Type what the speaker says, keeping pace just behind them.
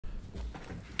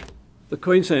The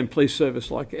Queensland Police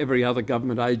Service, like every other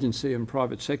government agency and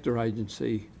private sector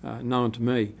agency known to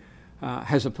me,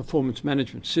 has a performance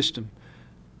management system.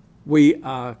 We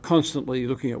are constantly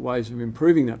looking at ways of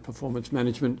improving that performance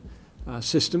management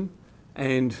system,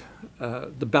 and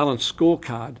the balanced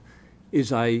scorecard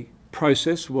is a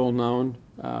process well known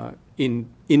in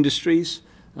industries,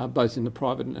 both in the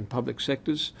private and public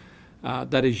sectors,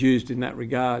 that is used in that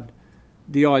regard.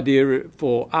 The idea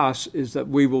for us is that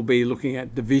we will be looking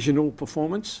at divisional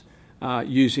performance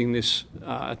using this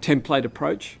template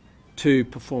approach to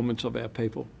performance of our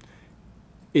people.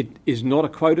 It is not a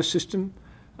quota system,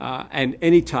 and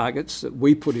any targets that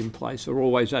we put in place are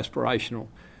always aspirational.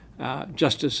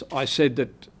 Just as I said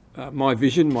that my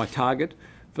vision, my target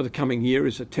for the coming year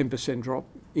is a 10% drop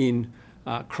in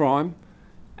crime,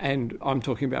 and I'm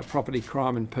talking about property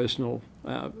crime and personal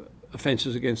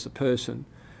offences against the person.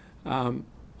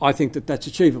 I think that that's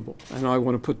achievable, and I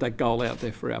want to put that goal out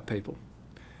there for our people.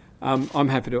 I'm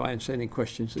happy to answer any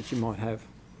questions that you might have.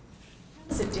 How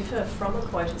does it differ from a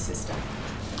quota system?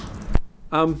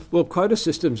 Well, quota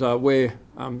systems are where,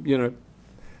 you know,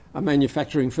 a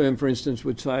manufacturing firm, for instance,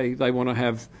 would say they want to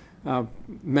have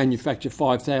manufacture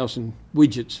 5,000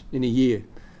 widgets in a year.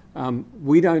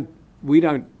 We don't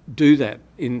do that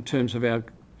in terms of our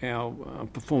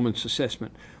performance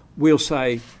assessment. We'll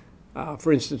say,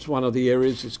 for instance, one of the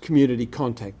areas is community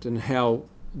contact and how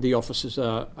the officers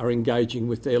are engaging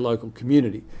with their local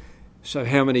community. So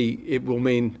how many, it will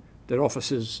mean that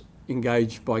officers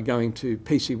engage by going to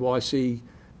PCYC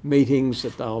meetings,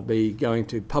 that they'll be going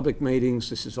to public meetings.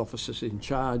 This is officers in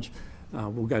charge.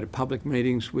 Will go to public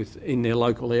meetings in their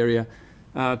local area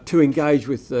to engage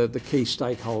with the key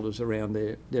stakeholders around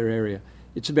their area.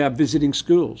 It's about visiting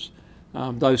schools,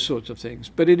 those sorts of things.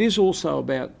 But it is also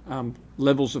about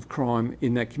levels of crime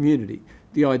in that community.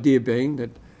 The idea being that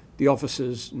the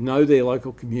officers know their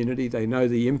local community, they know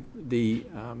the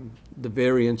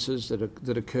variances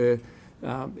that occur.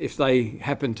 If they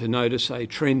happen to notice a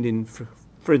trend in,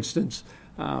 for instance,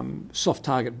 soft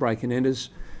target break-and-enters,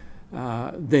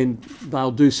 then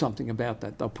they'll do something about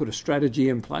that. They'll put a strategy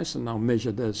in place and they'll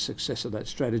measure the success of that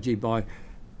strategy by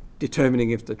determining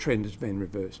if the trend has been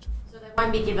reversed. So they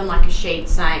won't be given like a sheet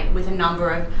saying with a number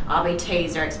of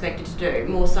RBTs they're expected to do.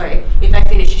 More so, if they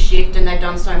finish a shift and they've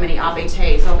done so many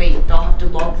RBTs, they'll have to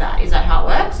log that. Is that how it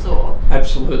works, or?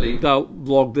 Absolutely. They'll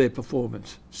log their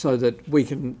performance so that we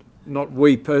can, not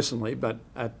we personally, but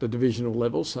at the divisional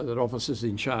level, so that officers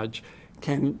in charge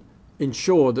can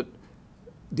ensure that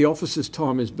the officers'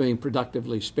 time is being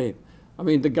productively spent. I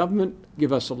mean, the government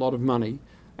give us a lot of money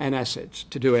and assets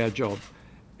to do our job.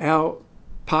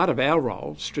 Part of our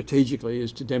role strategically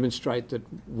is to demonstrate that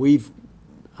we've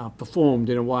performed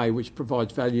in a way which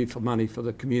provides value for money for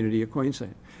the community of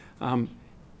Queensland.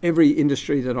 Every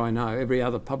industry that I know, every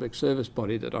other public service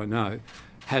body that I know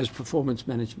has performance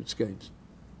management schemes.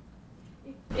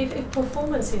 If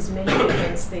performance is measured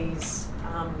against these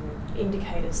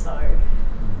indicators, though,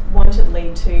 won't it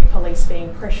lead to police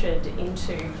being pressured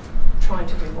into trying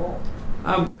to do more?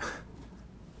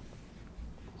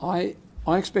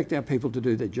 I expect our people to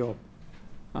do their job.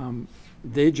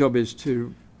 Their job is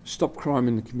to stop crime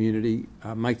in the community,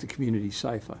 make the community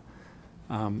safer,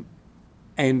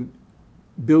 and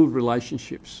build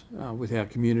relationships with our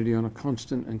community on a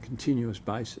constant and continuous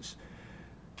basis.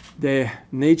 There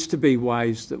needs to be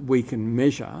ways that we can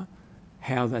measure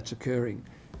how that's occurring.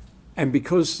 And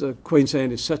because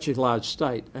Queensland is such a large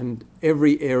state and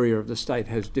every area of the state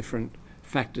has different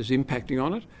factors impacting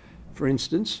on it, for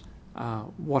instance,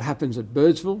 what happens at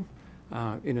Birdsville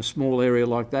in a small area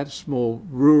like that, a small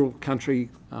rural country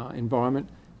environment,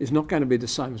 is not going to be the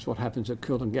same as what happens at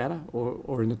Coolangatta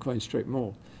or in the Queen Street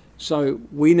Mall. So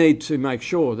we need to make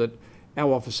sure that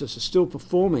our officers are still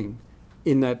performing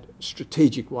in that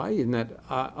strategic way, in that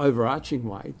overarching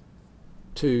way,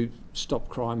 to stop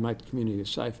crime, make the community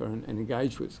safer and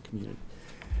engage with the community.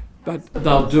 But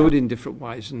they'll do it in different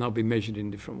ways and they'll be measured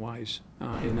in different ways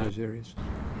in those areas.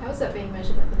 How is that being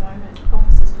measured at the moment,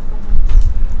 officers'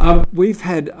 performance? We've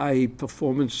had a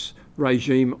performance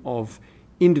regime of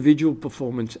individual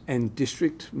performance and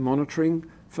district monitoring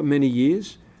for many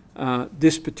years.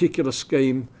 This particular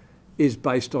scheme is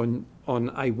based on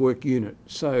a work unit.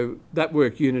 So that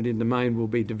work unit in the main will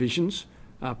be divisions,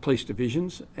 police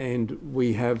divisions, and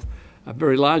we have a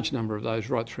very large number of those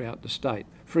right throughout the state.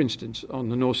 For instance, on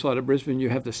the north side of Brisbane, you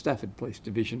have the Stafford Police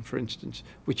Division, for instance,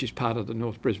 which is part of the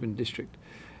North Brisbane District.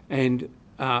 And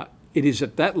it is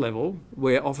at that level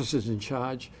where officers in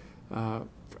charge,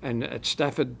 and at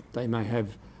Stafford they may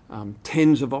have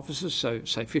tens of officers, so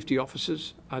say 50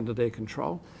 officers under their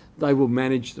control. they will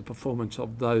manage the performance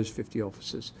of those 50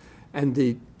 officers. And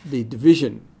the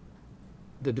divisional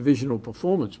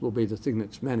performance will be the thing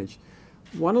that's managed.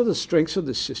 One of the strengths of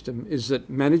this system is that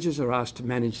managers are asked to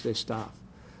manage their staff,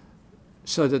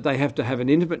 so that they have to have an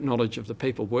intimate knowledge of the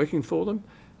people working for them,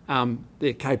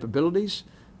 their capabilities,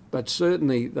 but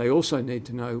certainly they also need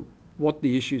to know what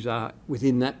the issues are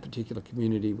within that particular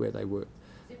community where they work,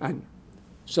 and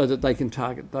so that they can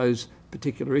target those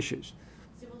particular issues.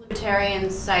 Civil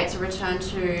libertarians say it's a return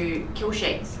to kill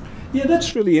sheets. Yeah,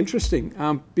 that's really interesting,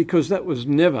 because that was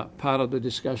never part of the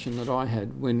discussion that I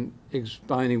had when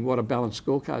explaining what a balanced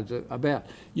scorecard is about.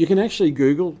 You can actually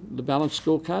Google the balanced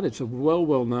scorecard. It's a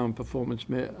well-known performance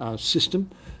system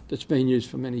that's been used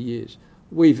for many years.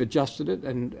 We've adjusted it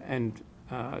and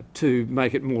to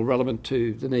make it more relevant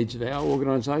to the needs of our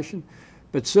organisation,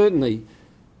 but certainly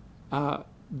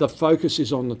the focus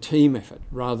is on the team effort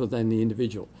rather than the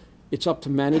individual. It's up to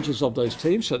managers of those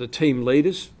teams, so the team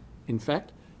leaders, in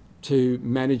fact, to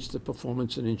manage the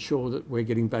performance and ensure that we're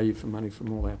getting value for money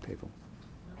from all our people.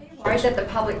 Are you worried that the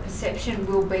public perception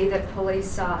will be that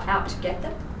police are out to get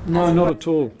them? No, not at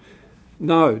all.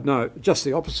 No, just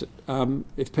the opposite.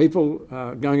 If people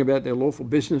are going about their lawful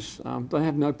business, they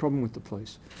have no problem with the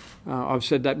police. I've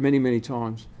said that many, many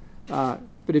times. But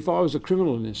if I was a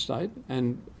criminal in this state,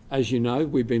 and as you know,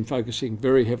 we've been focusing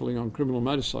very heavily on criminal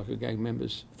motorcycle gang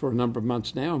members for a number of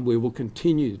months now, and we will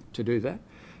continue to do that,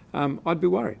 I'd be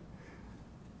worried.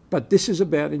 But this is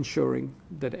about ensuring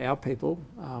that our people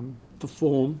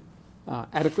perform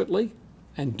adequately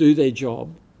and do their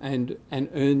job and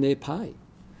earn their pay,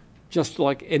 just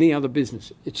like any other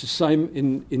business. It's the same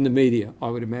in the media, I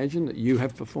would imagine, that you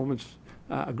have performance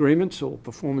agreements or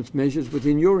performance measures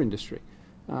within your industry.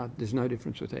 There's no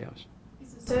difference with ours.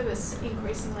 Is the service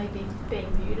increasingly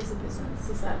being viewed as a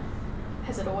business?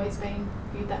 Has it always been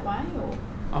viewed that way, or...?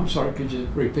 I'm sorry, could you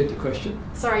repeat the question?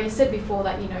 Sorry, you said before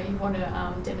that you want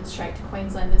to demonstrate to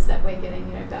Queenslanders that we're getting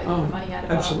value for money out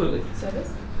of our service.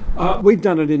 We've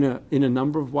done it in a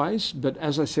number of ways, but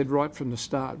as I said right from the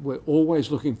start, we're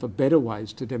always looking for better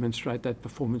ways to demonstrate that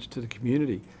performance to the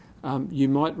community. You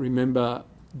might remember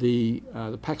the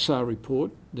PAXAR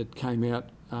report that came out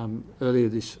in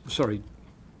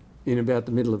about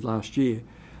the middle of last year.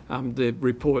 The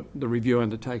review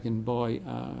undertaken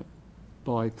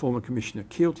by former Commissioner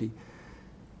Keelty.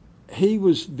 He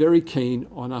was very keen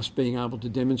on us being able to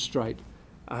demonstrate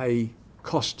a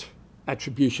cost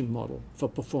attribution model for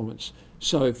performance.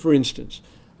 So, for instance,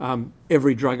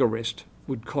 every drug arrest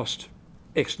would cost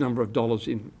X number of dollars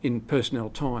in personnel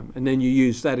time, and then you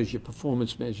use that as your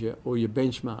performance measure or your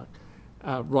benchmark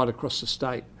right across the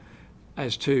state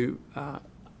as to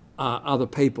are other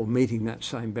people meeting that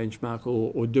same benchmark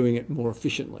or doing it more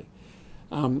efficiently.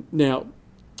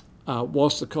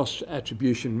 Whilst the cost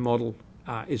attribution model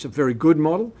is a very good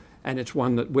model, and it's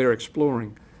one that we're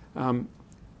exploring,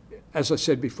 as I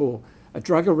said before, a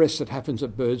drug arrest that happens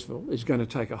at Birdsville is going to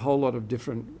take a whole lot of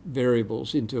different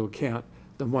variables into account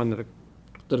than one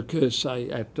that occurs, say,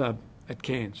 at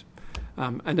Cairns.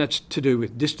 And that's to do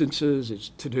with distances, it's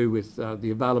to do with the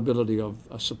availability of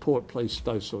support police,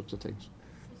 those sorts of things.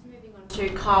 Just moving on to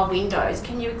car windows,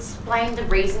 can you explain the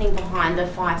reasoning behind the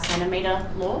 5 centimetre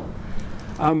law?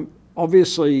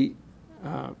 Obviously,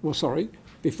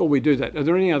 before we do that, are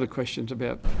there any other questions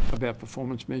about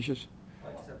performance measures?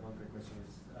 I just have one quick question.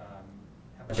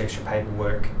 How much extra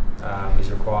paperwork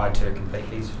is required to complete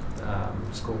these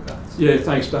scorecards? Yeah,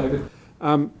 thanks, David.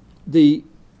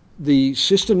 The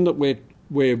system that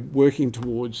we're working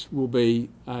towards will be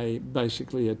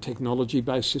basically a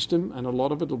technology-based system, and a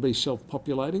lot of it will be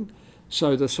self-populating.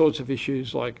 So the sorts of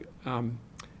issues like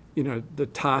the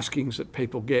taskings that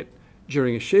people get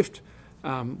during a shift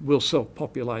will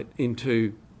self-populate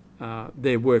into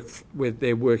their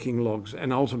working logs,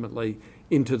 and ultimately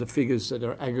into the figures that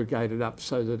are aggregated up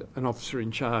so that an officer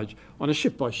in charge on a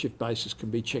shift-by-shift basis can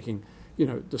be checking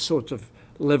the sorts of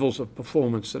levels of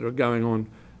performance that are going on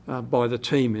by the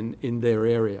team in their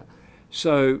area.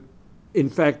 So in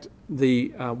fact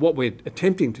what we're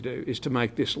attempting to do is to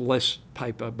make this less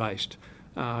paper-based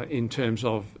in terms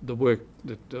of the work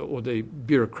or the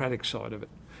bureaucratic side of it.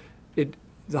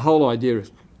 The whole idea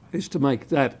is to make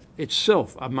that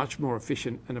itself a much more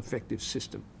efficient and effective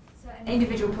system. So an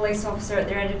individual police officer at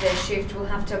the end of their shift will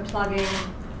have to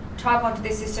type onto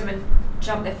this system and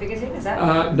jump their figures in, is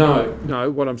that?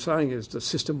 No. What I'm saying is the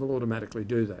system will automatically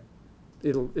do that.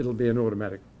 It'll be an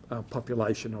automatic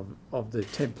population of the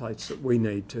templates that we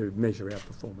need to measure our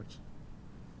performance.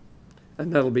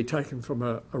 And that'll be taken from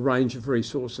a range of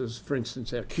resources, for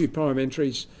instance, our QPrime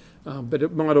entries, but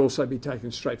it might also be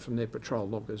taken straight from their patrol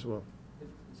log as well.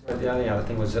 So the only other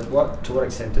thing was that to what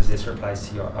extent does this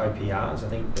replace your OPRs? I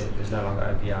think there's no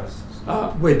longer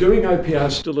OPRs. We're doing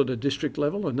OPRs still at a district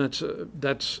level, and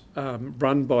that's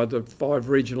run by the 5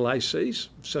 regional ACs,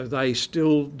 so they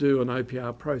still do an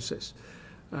OPR process.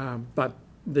 But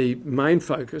the main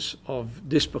focus of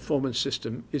this performance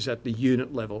system is at the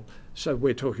unit level, so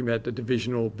we're talking about the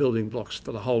divisional building blocks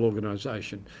for the whole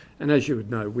organisation. And as you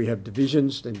would know, we have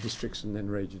divisions, then districts and then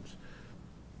regions.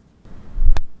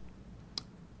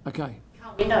 Okay.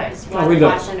 Windows. Why the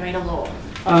 5 centimetre law?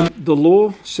 The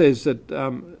law says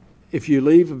that if you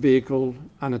leave a vehicle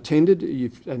unattended,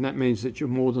 and that means that you're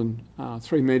more than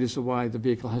 3 metres away, the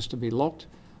vehicle has to be locked,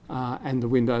 and the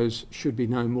windows should be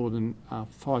no more than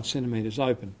 5 centimetres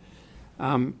open.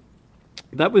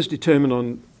 That was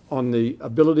determined on the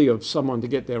ability of someone to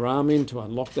get their arm in to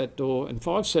unlock that door, and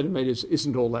 5 centimetres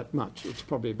isn't all that much. It's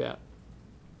probably about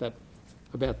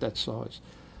that size.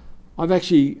 I've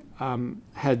actually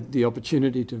had the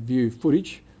opportunity to view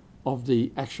footage of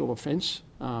the actual offence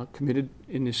committed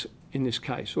in this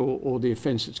case, or the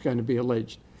offence that's going to be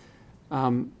alleged.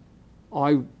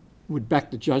 I would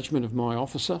back the judgment of my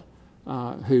officer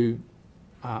who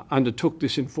undertook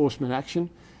this enforcement action,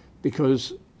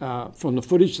 because from the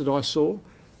footage that I saw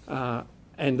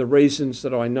and the reasons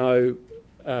that I know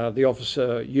the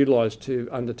officer utilised to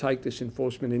undertake this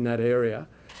enforcement in that area,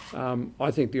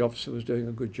 I think the officer was doing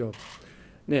a good job.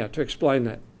 Now, to explain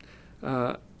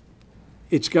that,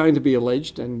 it's going to be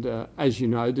alleged, and as you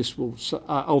know, this will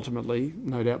ultimately,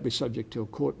 no doubt, be subject to a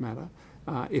court matter.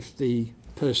 If the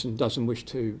person doesn't wish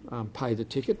to pay the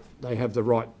ticket, they have the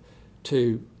right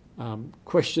to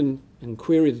question and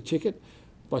query the ticket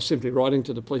by simply writing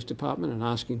to the police department and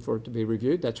asking for it to be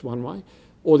reviewed. That's one way.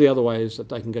 Or the other way is that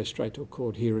they can go straight to a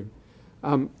court hearing.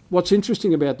 What's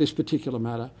interesting about this particular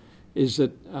matter is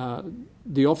that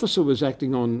the officer was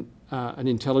acting on an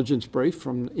intelligence brief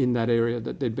from in that area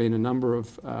that there'd been a number of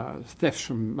thefts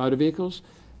from motor vehicles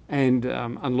and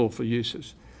unlawful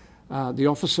uses. The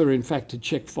officer, in fact, had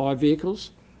checked 5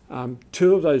 vehicles.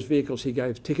 2 of those vehicles he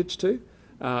gave tickets to.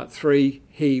 3,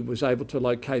 he was able to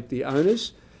locate the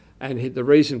owners, and the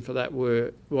reason for that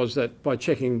was that by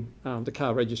checking the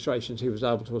car registrations, he was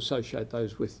able to associate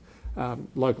those with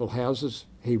local houses.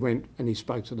 He went and he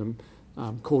spoke to them,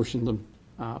 cautioned them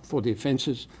for the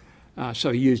offences,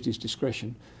 so he used his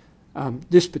discretion.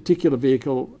 This particular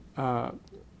vehicle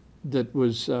that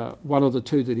was one of the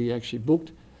 2 that he actually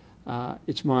booked,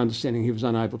 it's my understanding he was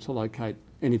unable to locate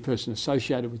any person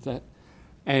associated with that.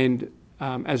 And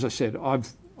as I said,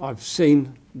 I've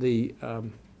seen the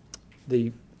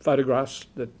photographs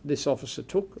that this officer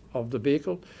took of the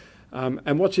vehicle.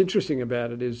 And what's interesting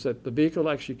about it is that the vehicle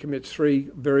actually commits 3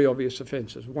 very obvious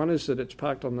offences. One is that it's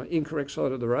parked on the incorrect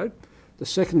side of the road. The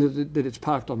second is that it's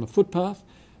parked on the footpath.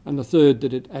 And the third,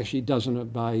 that it actually doesn't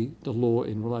obey the law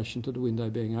in relation to the window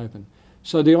being open.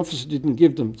 So the officer didn't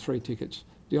give them 3 tickets.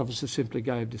 The officer simply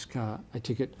gave this car a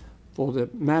ticket for the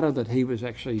matter that he was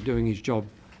actually doing his job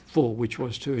for, which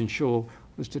was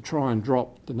to try and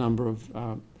drop the number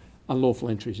of unlawful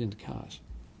entries into cars.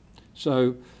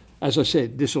 So, as I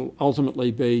said, this will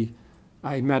ultimately be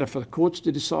a matter for the courts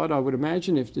to decide, I would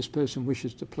imagine, if this person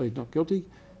wishes to plead not guilty.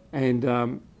 And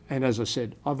as I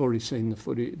said, I've already seen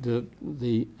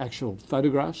the actual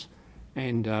photographs,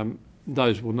 and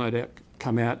those will no doubt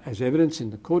come out as evidence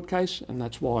in the court case, and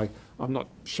that's why I'm not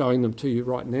showing them to you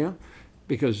right now,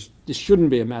 because this shouldn't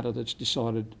be a matter that's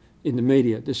decided in the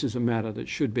media. This is a matter that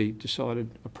should be decided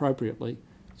appropriately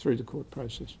through the court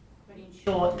process. But in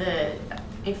short,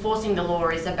 enforcing the law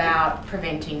is about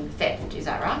preventing theft, is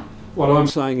that right? What I'm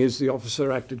saying is the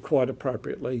officer acted quite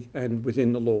appropriately and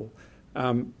within the law.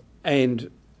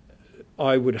 And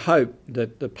I would hope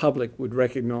that the public would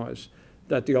recognise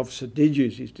that the officer did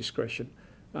use his discretion.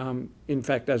 In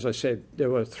fact, as I said, there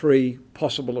were 3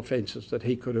 possible offences that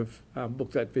he could have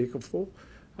booked that vehicle for.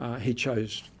 He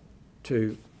chose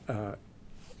to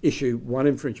issue 1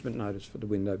 infringement notice for the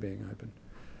window being open.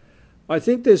 I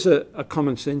think there's a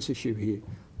common sense issue here.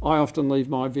 I often leave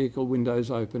my vehicle windows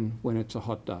open when it's a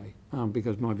hot day,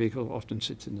 because my vehicle often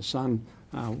sits in the sun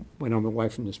when I'm away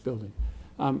from this building.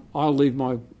 I'll leave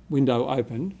my window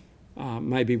open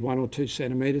maybe 1 or 2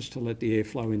 centimetres to let the air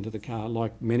flow into the car,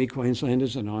 like many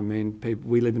Queenslanders, and I mean,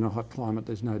 we live in a hot climate,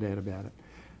 there's no doubt about it.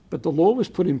 But the law was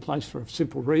put in place for a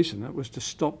simple reason. It was to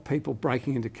stop people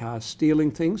breaking into cars,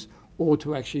 stealing things, or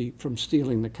to actually from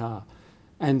stealing the car.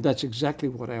 And that's exactly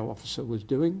what our officer was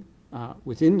doing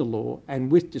within the law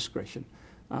and with discretion.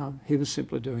 He was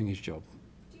simply doing his job.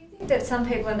 Do you think that some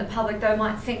people in the public, though,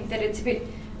 might think that it's a bit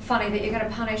funny that you're going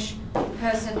to punish the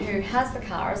person who has the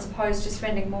car as opposed to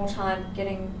spending more time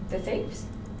getting the thieves?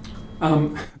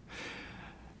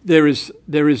 there is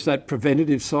that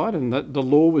preventative side, and that the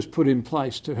law was put in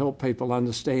place to help people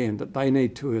understand that they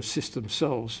need to assist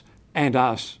themselves and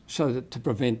us so that to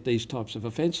prevent these types of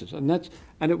offences. And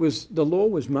the law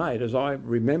was made, as I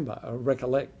remember or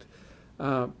recollect,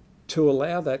 to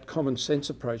allow that common sense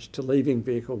approach to leaving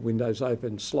vehicle windows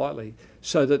open slightly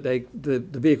so that the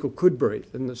vehicle could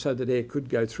breathe and so that air could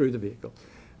go through the vehicle.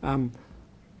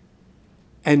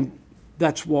 And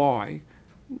that's why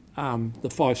the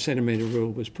 5 centimetre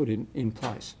rule was put in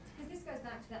place. This goes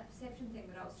back to that perception thing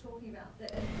that I was talking about.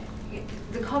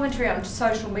 The commentary on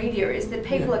social media is that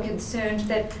people are concerned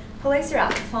that police are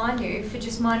out to fine you for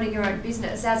just minding your own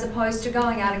business, as opposed to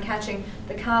going out and catching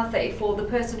the car thief or the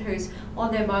person who's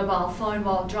on their mobile phone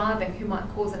while driving who might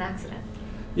cause an accident.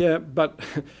 Yeah, but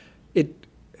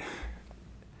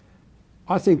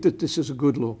I think that this is a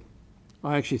good law.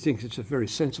 I actually think it's a very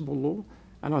sensible law,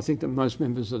 and I think that most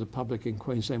members of the public in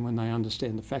Queensland, when they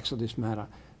understand the facts of this matter,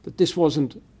 that this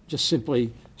wasn't just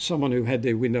simply someone who had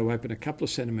their window open a couple of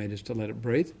centimetres to let it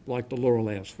breathe, like the law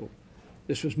allows for.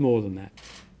 This was more than that.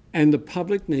 And the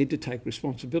public need to take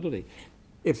responsibility.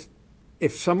 If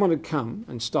someone had come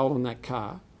and stolen that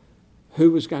car,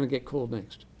 who was going to get called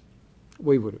next?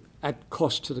 We would have, at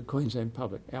cost to the Queensland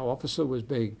public. Our officer was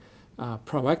being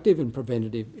proactive and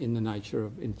preventative in the nature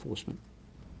of enforcement.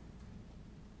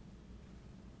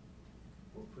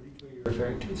 What footage were you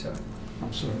referring to, sir?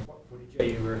 I'm sorry. What footage are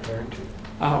you referring to?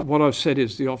 What I've said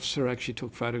is the officer actually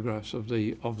took photographs of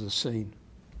the scene.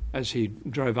 As he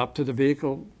drove up to the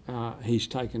vehicle, he's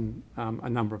taken a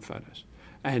number of photos.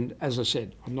 And as I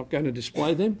said, I'm not going to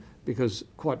display them because,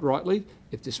 quite rightly,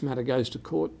 if this matter goes to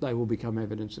court, they will become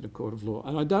evidence in a court of law.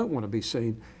 And I don't want to be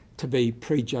seen to be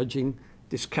prejudging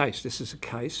this case. This is a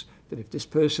case that if this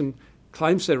person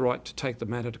claims their right to take the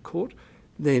matter to court,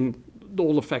 then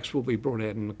all the facts will be brought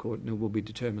out in the court and it will be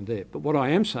determined there. But what I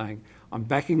am saying, I'm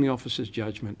backing the officer's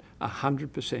judgment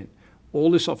 100%.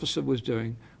 All this officer was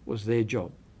doing was their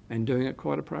job and doing it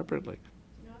quite appropriately.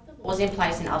 Laws in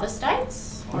place in other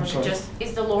states, or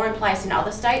is the law in place in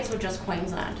other states or just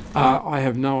Queensland? I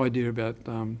have no idea about.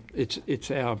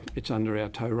 It's under our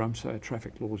TORUM, so our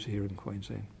traffic laws here in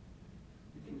Queensland.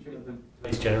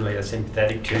 Police generally are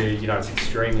sympathetic to, it's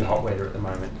extremely hot weather at the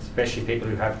moment, especially people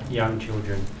who have young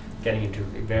children getting into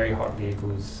very hot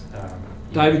vehicles.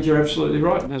 David, you're absolutely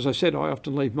right. And as I said, I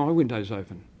often leave my windows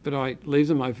open, but I leave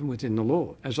them open within the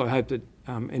law, as I hope that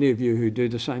any of you who do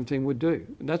the same thing would do.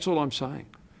 And that's all I'm saying.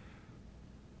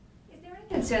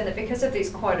 Concerned that because of these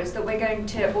quotas that we're going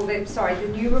to,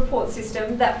 the new report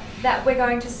system, that we're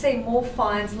going to see more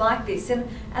fines like this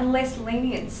and less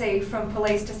leniency from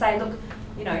police to say, look,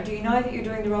 do you know that you're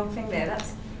doing the wrong thing there?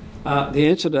 The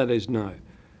answer to that is no.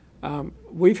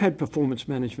 We've had performance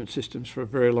management systems for a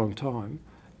very long time.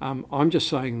 I'm just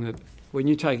saying that when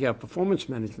you take our performance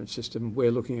management system,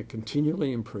 we're looking at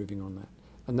continually improving on that.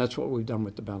 And that's what we've done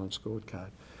with the balanced scorecard.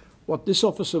 What this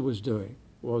officer was doing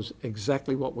was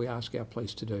exactly what we ask our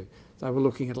police to do. They were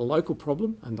looking at a local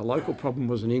problem, and the local problem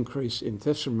was an increase in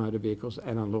thefts from motor vehicles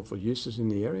and unlawful uses in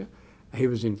the area. He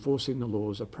was enforcing the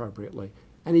laws appropriately,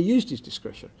 and he used his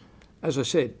discretion. As I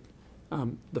said,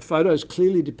 the photos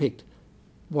clearly depict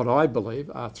what I believe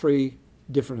are 3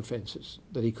 different offences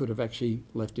that he could have actually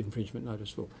left infringement notice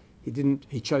for. He didn't.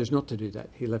 He chose not to do that.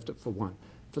 He left it for one,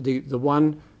 for the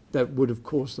one that would have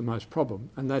caused the most problem,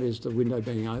 and that is the window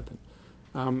being open.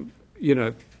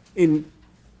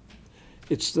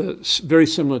 It's very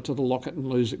similar to the Lock It and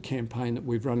Lose It campaign that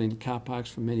we've run in car parks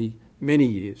for many, many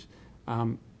years.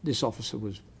 This officer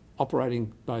was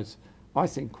operating both, I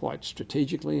think, quite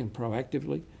strategically and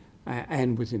proactively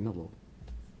and within the law.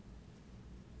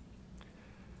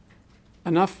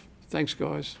 Enough. Thanks,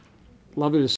 guys. Lovely to